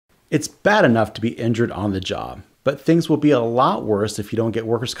It's bad enough to be injured on the job, but things will be a lot worse if you don't get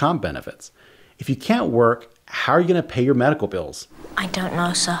workers' comp benefits. If you can't work, how are you going to pay your medical bills? I don't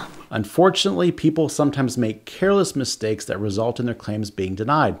know, sir. Unfortunately, people sometimes make careless mistakes that result in their claims being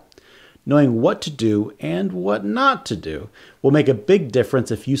denied. Knowing what to do and what not to do will make a big difference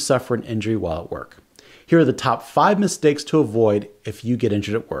if you suffer an injury while at work. Here are the top 5 mistakes to avoid if you get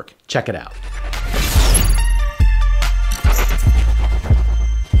injured at work. Check it out.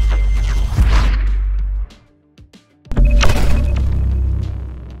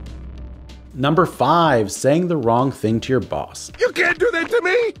 Number 5, saying the wrong thing to your boss. You can't do that to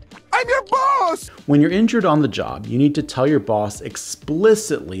me! I'm your boss! When you're injured on the job, you need to tell your boss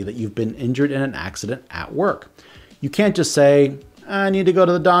explicitly that you've been injured in an accident at work. You can't just say, I need to go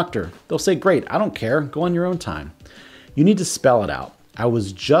to the doctor. They'll say, great, I don't care, go on your own time. You need to spell it out. I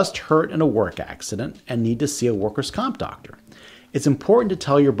was just hurt in a work accident and need to see a workers' comp doctor. It's important to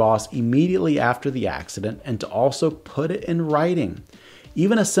tell your boss immediately after the accident and to also put it in writing.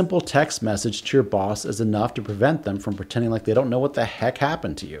 Even a simple text message to your boss is enough to prevent them from pretending like they don't know what the heck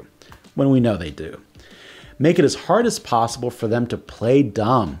happened to you, when we know they do. Make it as hard as possible for them to play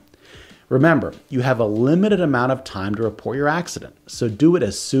dumb. Remember, you have a limited amount of time to report your accident, so do it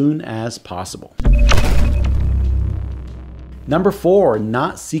as soon as possible. Number 4,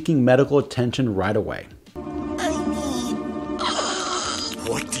 not seeking medical attention right away.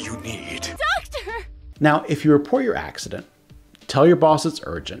 What do you need? Doctor! Now, if you report your accident, tell your boss it's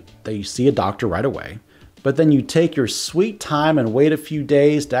urgent, that you see a doctor right away, but then you take your sweet time and wait a few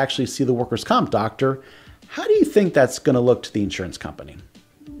days to actually see the workers' comp doctor, how do you think that's going to look to the insurance company?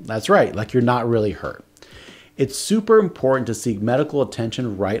 That's right, like you're not really hurt. It's super important to seek medical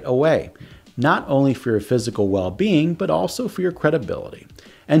attention right away, not only for your physical well-being, but also for your credibility,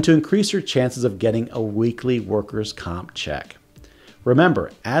 and to increase your chances of getting a weekly workers' comp check.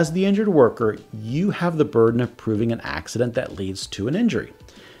 Remember, as the injured worker, you have the burden of proving an accident that leads to an injury.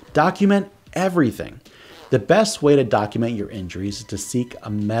 Document everything. The best way to document your injuries is to seek a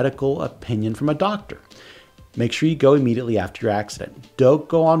medical opinion from a doctor. Make sure you go immediately after your accident. Don't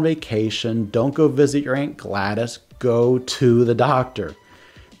go on vacation. Don't go visit your Aunt Gladys. Go to the doctor.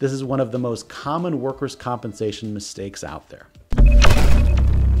 This is one of the most common workers' compensation mistakes out there.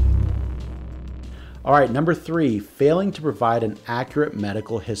 All right, number 3, failing to provide an accurate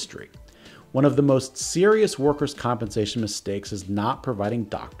medical history. One of the most serious workers' compensation mistakes is not providing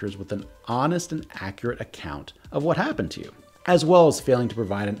doctors with an honest and accurate account of what happened to you, as well as failing to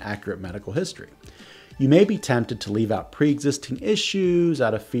provide an accurate medical history. You may be tempted to leave out pre-existing issues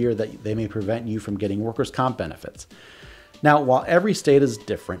out of fear that they may prevent you from getting workers' comp benefits. Now, while every state is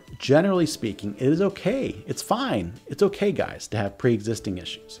different, generally speaking, it is okay. It's fine. It's okay, guys, to have pre-existing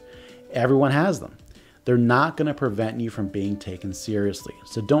issues. Everyone has them. They're not going to prevent you from being taken seriously,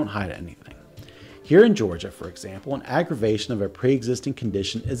 so don't hide anything. Here in Georgia, for example, an aggravation of a pre-existing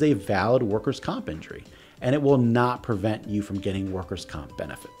condition is a valid workers' comp injury, and it will not prevent you from getting workers' comp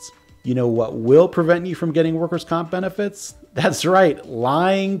benefits. You know what will prevent you from getting workers' comp benefits? That's right,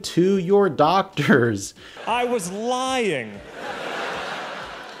 lying to your doctors. I was lying.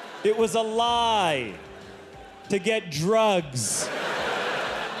 It was a lie to get drugs.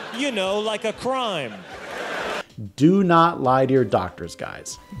 You know, like a crime. Do not lie to your doctors,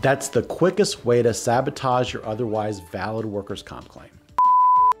 guys. That's the quickest way to sabotage your otherwise valid workers' comp claim.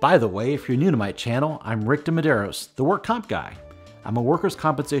 By the way, if you're new to my channel, I'm Rick DeMedeiros, the work comp guy. I'm a workers'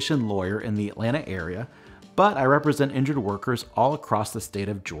 compensation lawyer in the Atlanta area, but I represent injured workers all across the state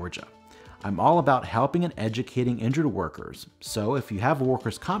of Georgia. I'm all about helping and educating injured workers, so if you have a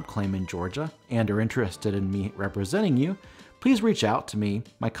workers' comp claim in Georgia and are interested in me representing you, please reach out to me.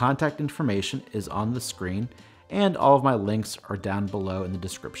 My contact information is on the screen, and all of my links are down below in the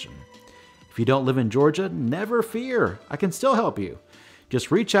description. If you don't live in Georgia, never fear, I can still help you.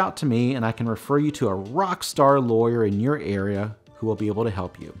 Just reach out to me and I can refer you to a rock star lawyer in your area who will be able to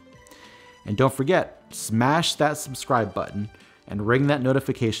help you. And don't forget, smash that subscribe button and ring that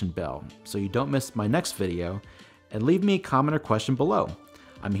notification bell so you don't miss my next video, and leave me a comment or question below.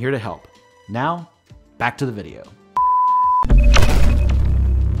 I'm here to help. Now, back to the video.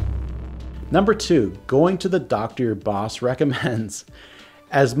 Number 2, going to the doctor your boss recommends.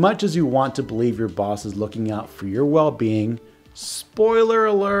 As much as you want to believe your boss is looking out for your well-being, spoiler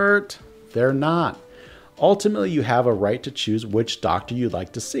alert, they're not. Ultimately, you have a right to choose which doctor you'd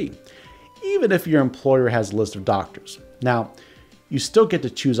like to see, even if your employer has a list of doctors. Now, you still get to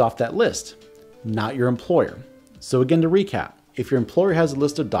choose off that list, not your employer. So again, to recap, if your employer has a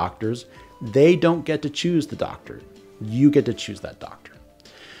list of doctors, they don't get to choose the doctor. You get to choose that doctor.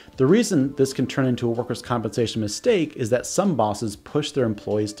 The reason this can turn into a workers' compensation mistake is that some bosses push their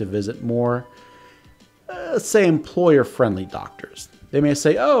employees to visit more, say, employer-friendly doctors. They may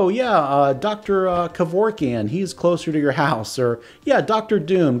say, oh yeah, Dr. Kevorkian, he's closer to your house. Or yeah, Dr.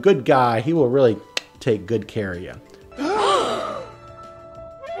 Doom, good guy, he will really take good care of you.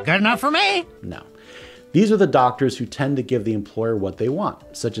 Good enough for me? No. These are the doctors who tend to give the employer what they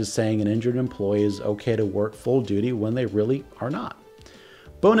want, such as saying an injured employee is okay to work full duty when they really are not.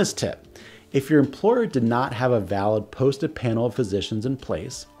 Bonus tip, if your employer did not have a valid posted panel of physicians in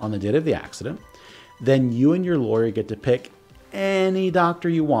place on the date of the accident, then you and your lawyer get to pick any doctor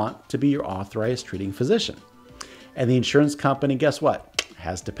you want to be your authorized treating physician. And the insurance company, guess what?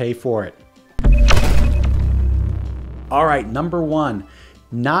 Has to pay for it. All right, number 1,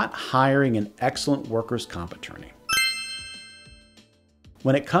 not hiring an excellent workers' comp attorney.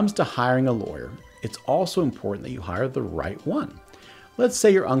 When it comes to hiring a lawyer, it's also important that you hire the right one. Let's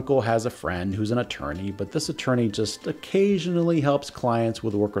say your uncle has a friend who's an attorney, but this attorney just occasionally helps clients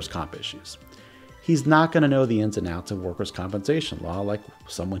with workers' comp issues. He's not going to know the ins and outs of workers' compensation law like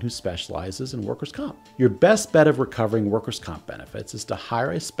someone who specializes in workers' comp. Your best bet of recovering workers' comp benefits is to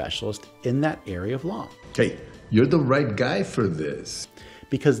hire a specialist in that area of law. Hey, you're the right guy for this.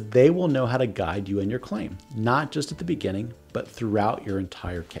 Because they will know how to guide you in your claim, not just at the beginning, but throughout your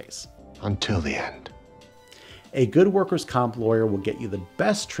entire case. Until the end. A good workers' comp lawyer will get you the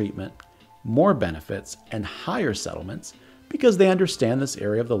best treatment, more benefits, and higher settlements because they understand this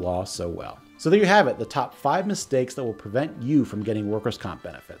area of the law so well. So there you have it, the top 5 mistakes that will prevent you from getting workers' comp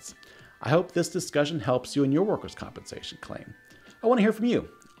benefits. I hope this discussion helps you in your workers' compensation claim. I want to hear from you.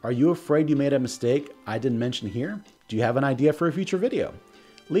 Are you afraid you made a mistake I didn't mention here? Do you have an idea for a future video?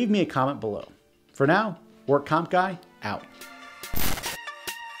 Leave me a comment below. For now, Work Comp Guy, out.